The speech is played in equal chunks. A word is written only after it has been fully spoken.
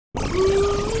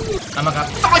Hey,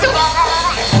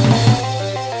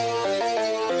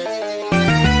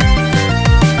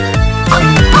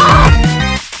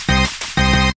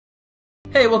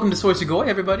 welcome to Sugoi,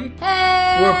 everybody.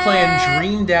 Hey! We're playing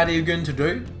Dream Daddy again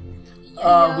today.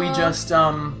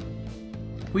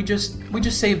 We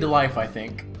just saved a life, I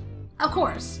think. Of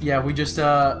course. Yeah, we just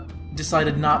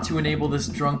decided not to enable this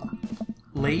drunk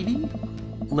lady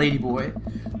boy.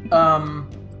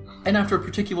 And after a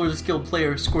particularly skilled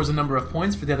player scores a number of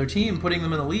points for the other team, putting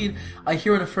them in the lead, I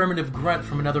hear an affirmative grunt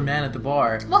from another man at the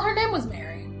bar. Well, her name was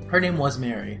Mary. Her name was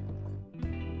Mary.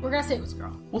 We're gonna say it was a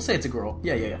girl. We'll say it's a girl.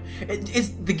 Yeah. It's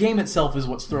the game itself is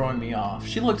what's throwing me off.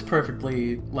 She looks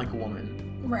perfectly like a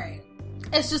woman. Right.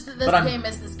 It's just that this game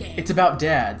is this game. It's about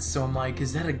dads, so I'm like,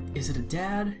 is it a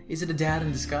dad? Is it a dad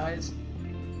in disguise?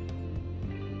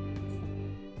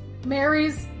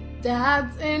 Mary's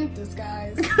dad's in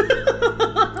disguise.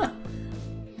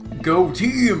 Go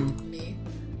team! Me.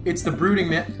 It's the brooding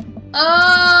man.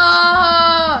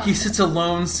 He sits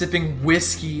alone sipping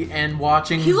whiskey and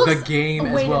watching the game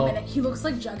as well. Wait a minute, he looks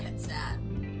like Jughead's dad.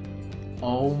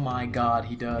 Oh my god,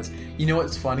 he does. You know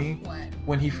what's funny? What?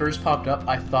 When he first popped up,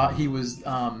 I thought he was,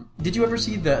 did you ever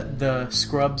see the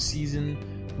Scrubs season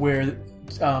where,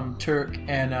 Turk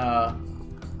and,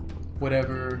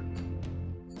 whatever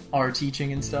are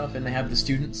teaching and stuff, and they have the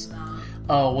students?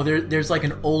 Oh, well, there's like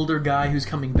an older guy who's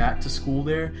coming back to school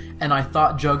there, and I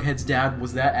thought Jughead's dad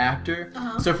was that actor.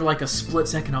 So for like a split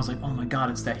second, I was like, oh my god,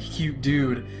 it's that cute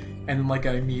dude. And like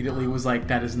I immediately was like,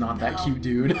 that is not that cute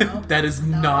dude. That is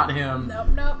not him.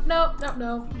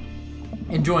 Nope.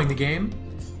 Enjoying the game?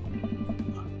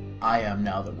 I am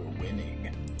now that we're winning.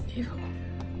 Ew.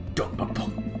 Dum bum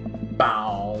bum.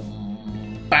 Bow.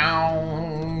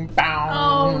 Bow. Bow.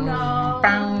 Oh no.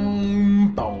 Bow.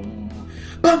 Boom.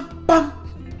 Bum bum.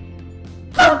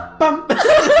 Bum bum.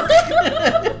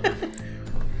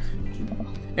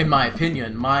 In my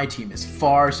opinion, my team is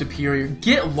far superior.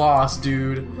 Get lost,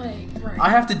 dude. Right. I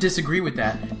have to disagree with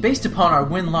that. Based upon our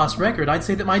win-loss record, I'd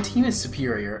say that my team is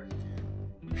superior.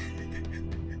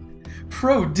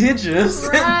 Prodigious!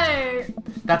 Right!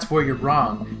 That's where you're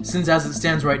wrong, since as it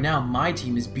stands right now, my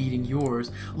team is beating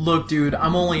yours. Look, dude,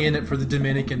 I'm only in it for the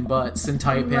Dominican butts and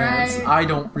tight pants. I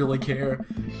don't really care.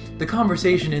 The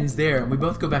conversation ends there, and we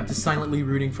both go back to silently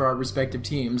rooting for our respective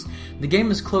teams. The game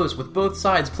is close, with both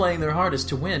sides playing their hardest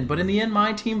to win, but in the end,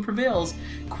 my team prevails.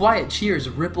 Quiet cheers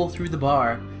ripple through the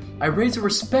bar. I raise a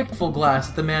respectful glass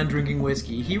at the man drinking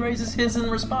whiskey. He raises his in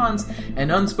response. An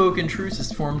unspoken truce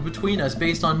is formed between us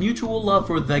based on mutual love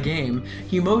for the game.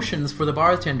 He motions for the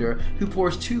bartender, who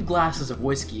pours 2 glasses of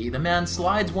whiskey. The man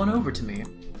slides one over to me.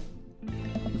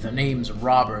 The name's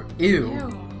Robert. Ew.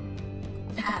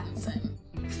 Pattinson.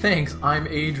 Thanks, I'm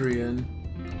Adrian.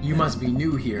 You must be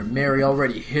new here. Mary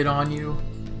already hit on you?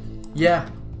 Yeah.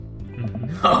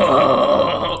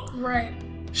 Right.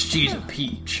 She's a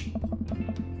peach.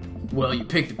 Well, you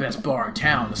picked the best bar in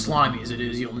town. The slimy as it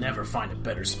is, you'll never find a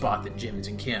better spot than Jim's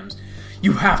and Kim's.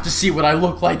 You have to see what I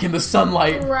look like in the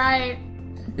sunlight. Right.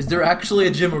 Is there actually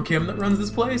a Jim or Kim that runs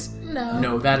this place? No.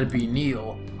 No, that'd be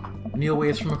Neil. Neil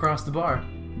waves from across the bar.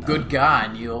 Good guy,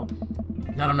 Neil.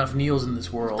 Not enough Neils in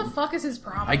this world. What the fuck is his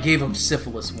problem? I gave him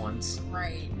syphilis once.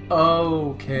 Right.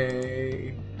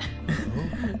 Okay.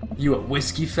 You a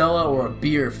whiskey fella or a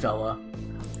beer fella?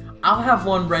 I'll have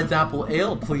one Red's Apple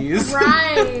Ale, please.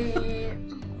 Right.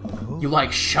 You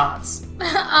like shots?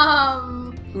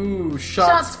 Ooh,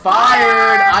 shots fired.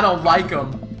 fired! I don't like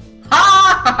them.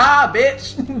 Ha ha ha,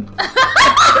 bitch!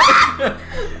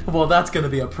 Well, that's gonna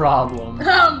be a problem.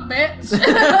 Bitch.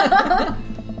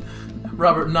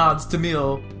 Robert nods to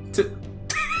Neil.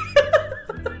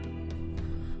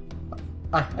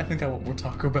 I think I want more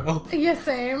Taco Bell. Yeah,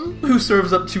 same. Who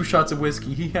serves up 2 shots of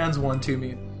whiskey? He hands one to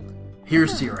me.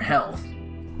 Here's to your health.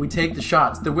 We take the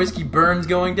shots. The whiskey burns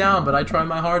going down, but I try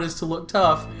my hardest to look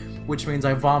tough, which means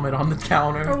I vomit on the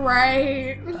counter.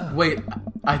 Right. Wait,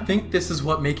 I think this is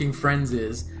what making friends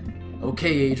is.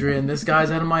 Okay, Adrian, this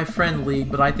guy's out of my friend league,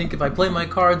 but I think if I play my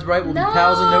cards right, we'll be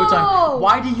pals in no time.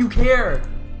 Why do you care?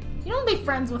 You don't be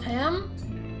friends with him.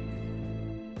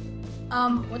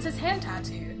 What's his hand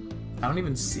tattooed? I don't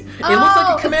even see it. It looks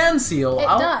like a command seal.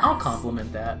 I'll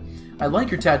compliment that. I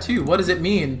like your tattoo. What does it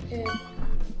mean?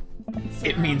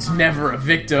 It means never a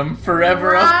victim,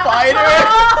 forever a fighter!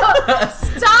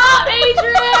 Stop,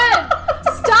 Adrian!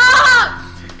 Stop!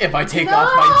 If I take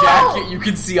off my jacket, you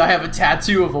can see I have a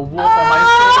tattoo of a wolf on my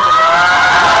shoulder,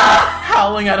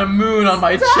 howling at a moon on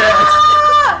my chest.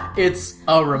 It's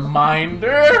a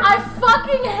reminder. I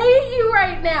fucking hate you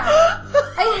right now.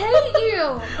 I hate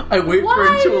you. I wait Why for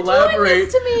him to elaborate, are you doing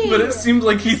this to me? but it seems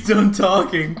like he's done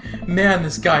talking. Man,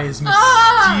 this guy is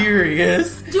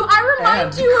mysterious. Do I remind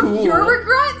and you cool. of your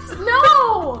regrets?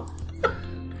 No.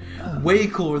 Way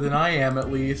cooler than I am,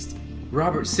 at least.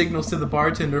 Robert signals to the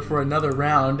bartender for another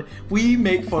round. We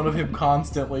make fun of him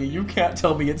constantly. You can't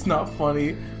tell me it's not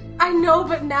funny. I know,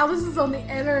 but now this is on the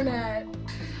internet.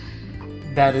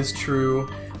 That is true.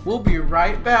 We'll be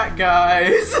right back,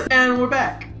 guys. And we're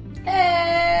back.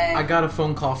 Hey. I got a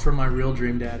phone call from my real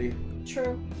dream daddy.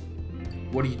 True.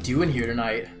 What are you doing here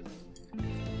tonight?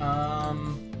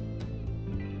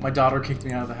 My daughter kicked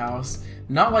me out of the house.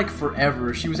 Not like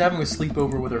forever. She was having a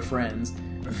sleepover with her friends.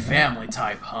 Family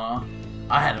type, huh?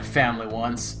 I had a family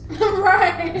once.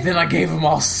 Right. Then I gave them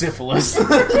all syphilis.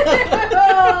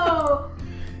 No.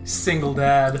 Single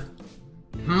dad.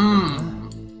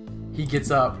 He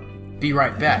gets up. Be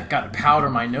right back. Gotta powder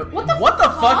my nose. What the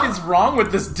fuck is wrong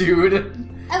with this dude?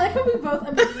 I like how we both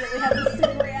immediately have the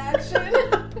same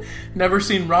reaction. Never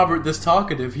seen Robert this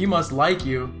talkative. He must like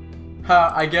you.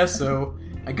 Ha, I guess so.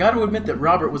 I gotta admit that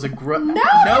Robert was a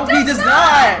No, he does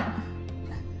not!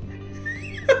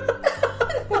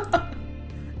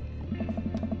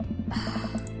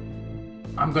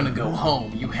 I'm gonna go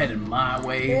home. You headed my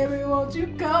way. Baby, won't you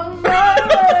come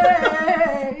my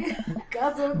way?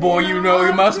 Boy, you know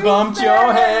you must bump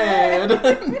your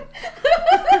head.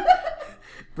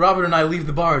 Robert and I leave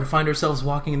the bar and find ourselves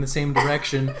walking in the same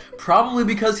direction. Probably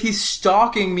because he's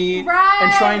stalking me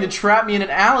and trying to trap me in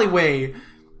an alleyway.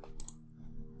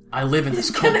 I live in this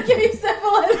cold... Gonna give you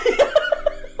syphilis.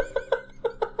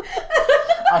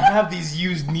 I have these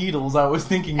used needles. I was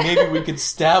thinking maybe we could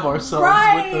stab ourselves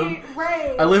with them.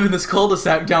 Right. I live in this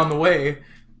cul-de-sac down the way.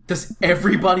 Does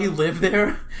everybody live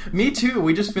there? Me too.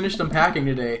 We just finished unpacking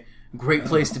today. Great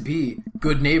place to be.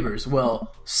 Good neighbors.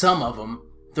 Well, some of them.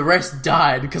 The rest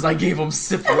died because I gave them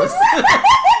syphilis.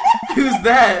 Who's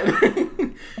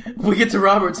that? We get to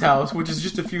Robert's house, which is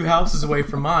just a few houses away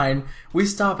from mine. We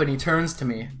stop and he turns to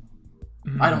me.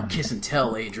 I don't kiss and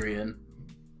tell, Adrian.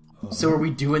 So are we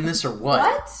doing this or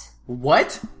what?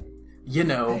 What? You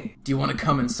know, do you want to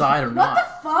come inside or not? What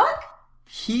the fuck?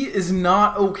 He is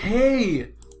not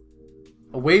okay.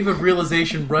 A wave of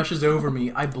realization rushes over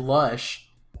me. I blush.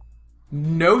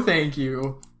 No thank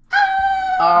you.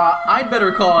 I'd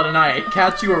better call it a night.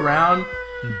 Catch you around?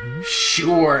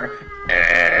 Sure.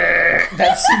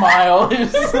 That smile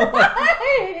is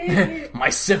like, my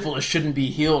syphilis shouldn't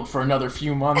be healed for another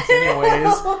few months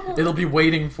anyways. It'll be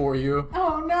waiting for you.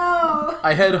 Oh no.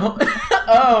 I head home.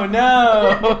 Oh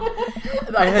no.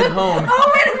 I head home.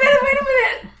 Oh, wait a minute.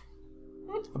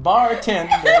 The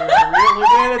bartender really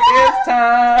did it this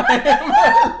time.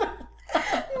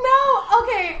 No,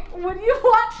 okay, when you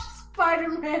watch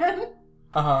Spider-Man...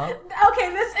 Okay,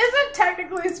 this isn't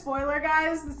technically a spoiler,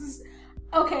 guys. This is...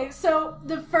 Okay, so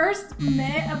the first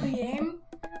minute of the game...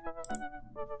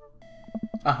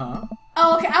 Oh,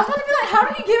 okay, I was about to be like, how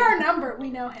did he get our number? We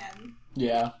know him.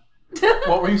 Yeah.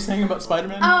 What were you saying about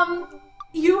Spider-Man?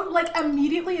 You, like,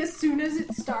 immediately as soon as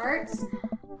it starts,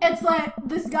 it's like,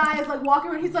 this guy is, like,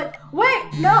 walking around, he's like, wait,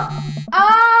 no,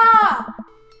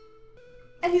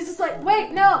 and he's just like,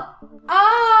 wait, no,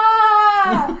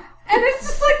 and it's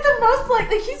just, like, the most,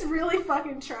 like, he's really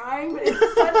fucking trying, but it's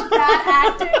such bad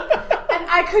acting, and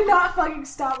I could not fucking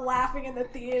stop laughing in the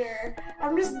theater.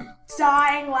 I'm just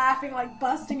dying laughing, like,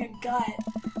 busting a gut.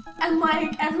 And,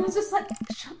 like, everyone's just like,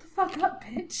 shut the fuck up,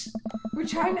 bitch. We're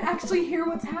trying to actually hear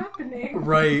what's happening.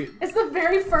 Right. It's the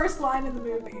very first line of the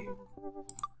movie.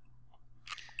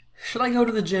 Should I go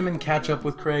to the gym and catch up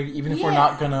with Craig, even if we're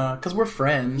not gonna... Because we're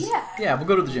friends. Yeah, we'll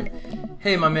go to the gym.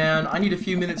 Hey, my man, I need a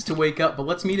few minutes to wake up, but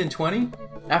let's meet in 20?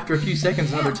 After a few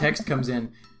seconds, another text comes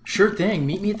in. Sure thing,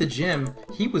 meet me at the gym.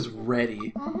 He was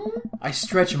ready. I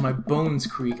stretch and my bones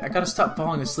creak. I gotta stop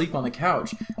falling asleep on the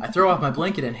couch. I throw off my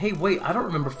blanket and, hey, wait, I don't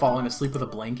remember falling asleep with a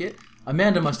blanket.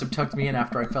 Amanda must have tucked me in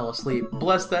after I fell asleep.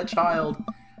 Bless that child.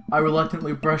 I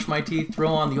reluctantly brush my teeth, throw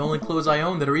on the only clothes I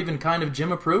own that are even kind of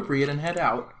gym appropriate, and head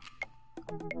out.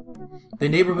 The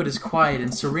neighborhood is quiet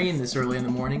and serene this early in the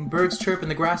morning. Birds chirp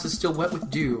and the grass is still wet with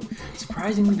dew.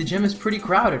 Surprisingly, the gym is pretty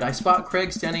crowded. I spot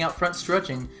Craig standing out front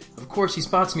stretching. Of course, he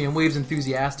spots me and waves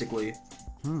enthusiastically.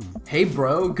 Hey,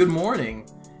 bro. Good morning.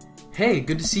 Hey,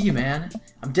 good to see you, man.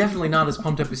 I'm definitely not as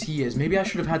pumped up as he is. Maybe I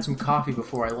should have had some coffee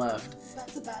before I left.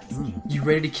 That's a bad decision. You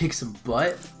ready to kick some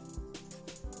butt?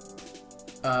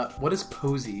 What is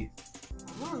posy?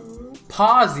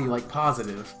 Posy, like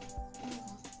positive.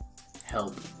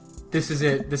 Help. This is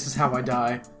it. This is how I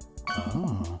die.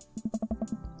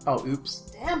 Oh,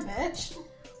 oops. Damn, bitch.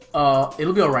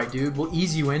 It'll be alright, dude. We'll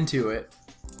ease you into it.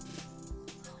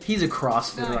 He's a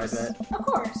CrossFitter, Nice. I bet. Of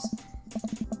course.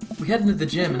 We head into the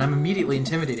gym, and I'm immediately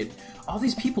intimidated. All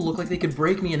these people look like they could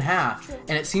break me in half, True.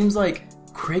 and it seems like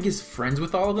Craig is friends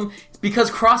with all of them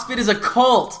because CrossFit is a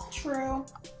cult! True.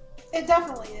 It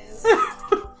definitely is.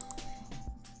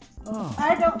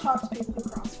 I don't talk to people who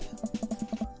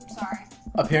CrossFit. I'm sorry.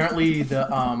 Apparently, the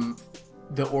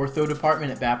ortho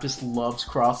department at Baptist loves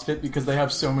CrossFit because they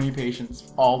have so many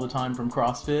patients all the time from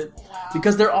CrossFit. Wow.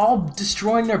 Because they're all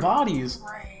destroying their bodies.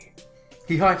 Right.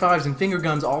 He high-fives and finger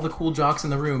guns all the cool jocks in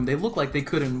the room. They look like they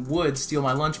could and would steal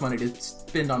my lunch money to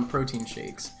spend on protein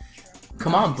shakes.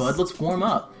 Come on, bud, let's warm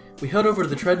up. We head over to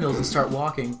the treadmills and start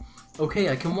walking. Okay,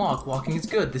 I can walk. Walking is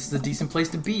good. This is a decent place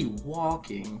to be.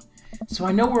 Walking. So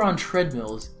I know we're on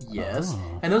treadmills. Yes.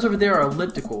 And those over there are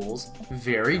ellipticals.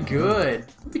 Very good.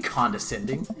 Don't be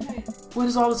condescending. What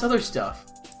is all this other stuff?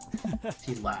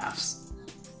 He laughs.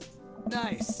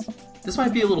 Nice. This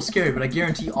might be a little scary, but I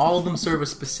guarantee all of them serve a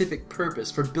specific purpose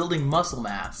for building muscle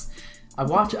mass. I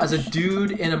watch as a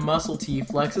dude in a muscle tee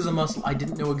flexes a muscle I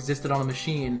didn't know existed on a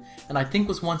machine, and I think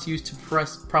was once used to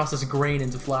process grain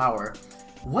into flour.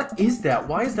 What is that?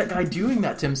 Why is that guy doing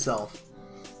that to himself?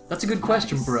 That's a good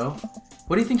question, bro.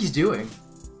 What do you think he's doing?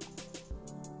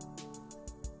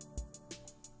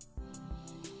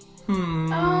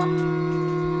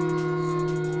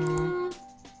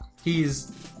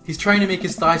 He's trying to make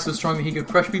his thighs so strong that he could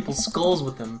crush people's skulls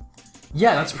with them.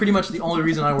 Yeah, that's pretty much the only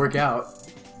reason I work out.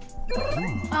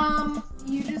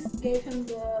 You just gave him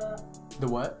the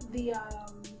what?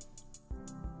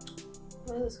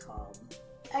 What is this called?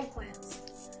 Eggplants.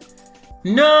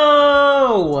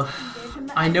 No! You gave him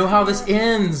the I know how this eggplants.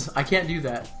 ends. I can't do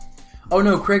that. Oh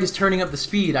no, Craig is turning up the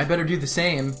speed. I better do the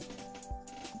same.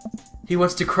 He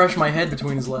wants to crush my head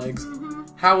between his legs.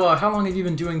 How long have you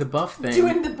been doing the buff thing?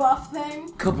 Doing the buff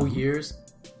thing? Couple years.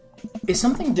 Is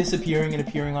something disappearing and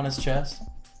appearing on his chest?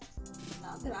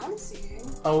 Not that I'm seeing.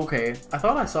 Oh, okay. I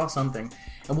thought I saw something.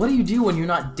 And what do you do when you're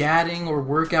not dadding or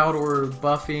workout or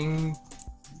buffing?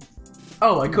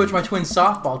 Oh, I coach my twin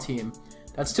softball team.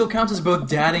 That still counts as both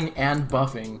dadding and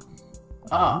buffing.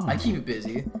 Ah, I keep it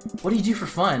busy. What do you do for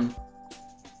fun?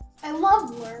 I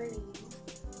love learning.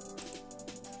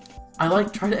 I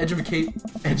try to educate.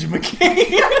 I'm trying to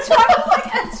educate.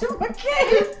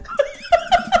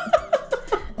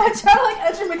 I try to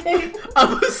educate.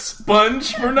 I'm a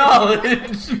sponge for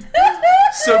knowledge.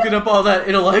 Soaking up all that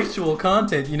intellectual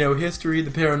content. You know, history,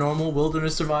 the paranormal,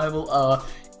 wilderness survival,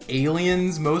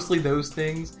 aliens, mostly those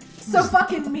things. So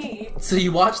fucking me. So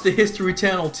you watch the History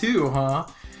Channel too, huh?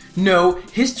 No,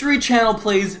 History Channel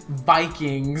plays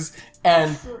Vikings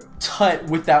and Tut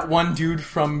with that one dude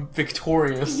from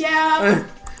Victorious. Yeah.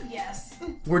 Yes.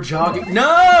 We're jogging.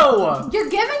 No! You're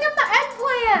giving him the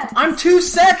eggplant. I'm too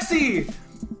sexy!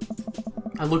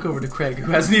 I look over to Craig,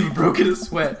 who hasn't even broken a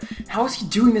sweat. How is he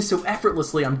doing this so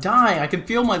effortlessly? I'm dying. I can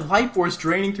feel my life force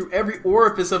draining through every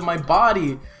orifice of my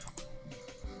body.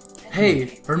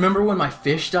 Hey, remember when my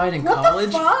fish died in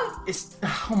college? What the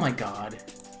fuck? Oh my god.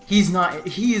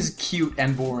 He is cute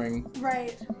and boring.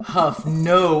 Right. Huff,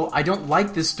 no, I don't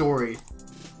like this story.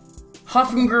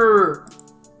 Huffinger!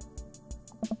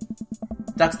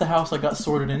 That's the house I got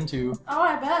sorted into. Oh,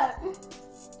 I bet.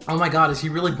 Oh my god, is he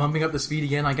really bumping up the speed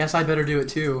again? I guess I better do it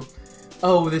too.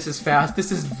 Oh, this is fast.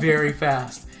 This is very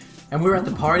fast. And we were at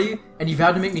the party, and you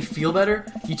vowed to make me feel better.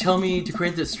 You tell me to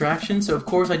create a distraction, so of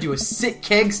course I do a sick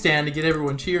keg stand to get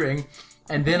everyone cheering.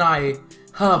 And then I,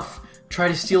 try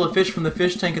to steal a fish from the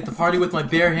fish tank at the party with my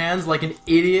bare hands like an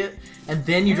idiot. And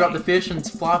then you drop the fish and it's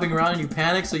flopping around and you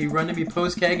panic, so you run to me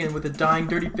post-keg and with a dying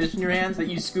dirty fish in your hands that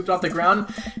you scooped off the ground,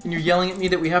 and you're yelling at me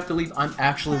that we have to leave. I'm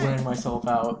actually wearing myself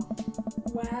out.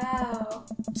 Wow.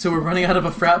 So we're running out of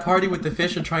a frat party with the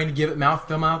fish and trying to give it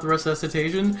mouth-to-mouth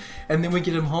resuscitation, and then we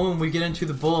get him home and we get into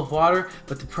the bowl of water,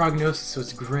 but the prognosis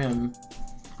was grim.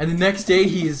 And the next day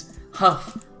he is,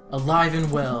 alive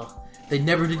and well. They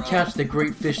never did catch the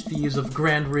great fish thieves of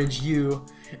Grand Ridge U,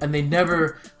 and they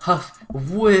never,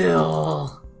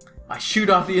 will. I shoot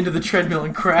off the end of the treadmill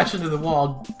and crash into the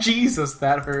wall. Jesus,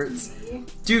 that hurts.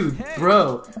 Dude,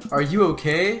 bro, are you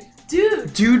okay?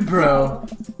 Dude, bro.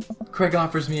 Craig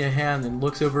offers me a hand and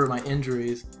looks over at my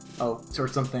injuries. Oh, or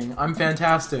something. I'm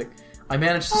fantastic. I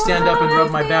managed to stand up and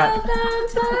rub my back.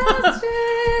 Fantastic.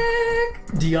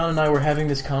 Dion and I were having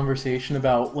this conversation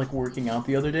about, working out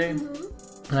the other day.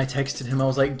 And I texted him, I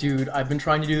was like, dude, I've been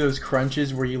trying to do those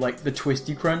crunches where you the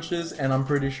twisty crunches, and I'm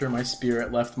pretty sure my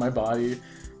spirit left my body.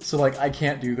 So, I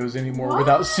can't do those anymore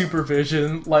without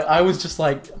supervision. I was just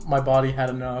my body had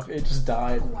enough. It just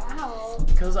died. Wow.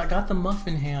 Because I got the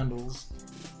muffin handles.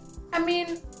 I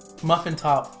mean, muffin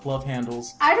top love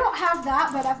handles. I don't have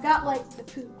that, but I've got, like, the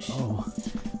pooch. Oh.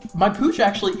 My pooch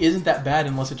actually isn't that bad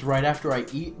unless it's right after I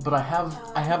eat, but I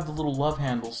have the little love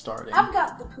handle starting. I've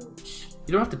got the pooch.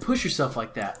 You don't have to push yourself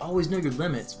like that. Always know your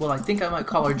limits. Well, I think I might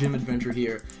call our gym adventure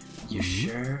here. You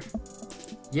sure?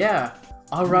 Yeah.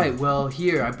 Alright, well,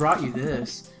 here, I brought you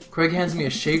this. Craig hands me a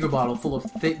shaker bottle full of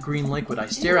thick green liquid. I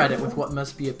stare at it with what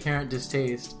must be apparent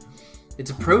distaste.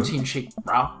 It's a protein shake,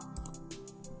 bro.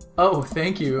 Oh,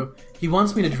 thank you. He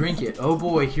wants me to drink it. Oh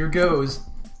boy, here goes.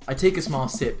 I take a small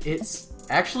sip. It's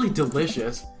actually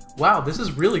delicious. Wow, this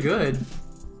is really good.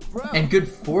 Bro. And good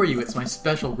for you. It's my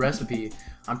special recipe.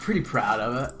 I'm pretty proud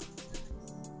of it.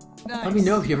 Nice. Let me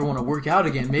know if you ever want to work out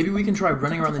again. Maybe we can try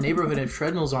running around the neighborhood if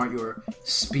treadmills aren't your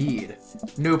speed.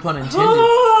 No pun intended.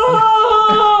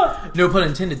 No pun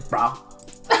intended, bro.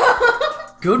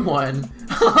 Good one.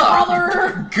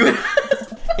 Brother! Good.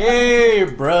 Hey,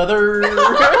 brother.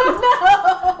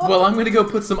 Oh, no! Well, I'm gonna go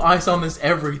put some ice on this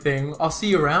everything. I'll see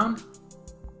you around.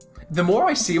 The more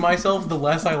I see myself, the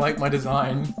less I like my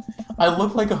design. I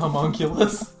look like a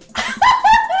homunculus.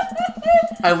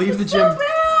 I leave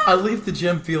the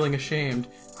gym feeling ashamed.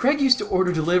 Craig used to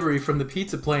order delivery from the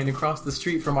pizza plane across the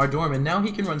street from our dorm, and now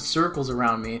he can run circles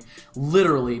around me.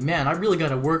 Literally, man, I really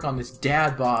gotta work on this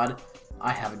dad bod.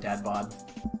 I have a dad bod.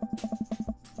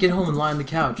 Get home and lie on the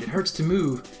couch. It hurts to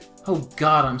move. Oh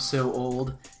god, I'm so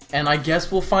old. And I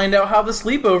guess we'll find out how the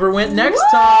sleepover went next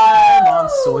time on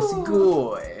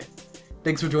Sugoi.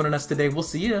 Thanks for joining us today. We'll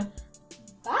see ya.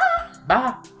 Bye!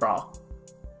 Bye, bro.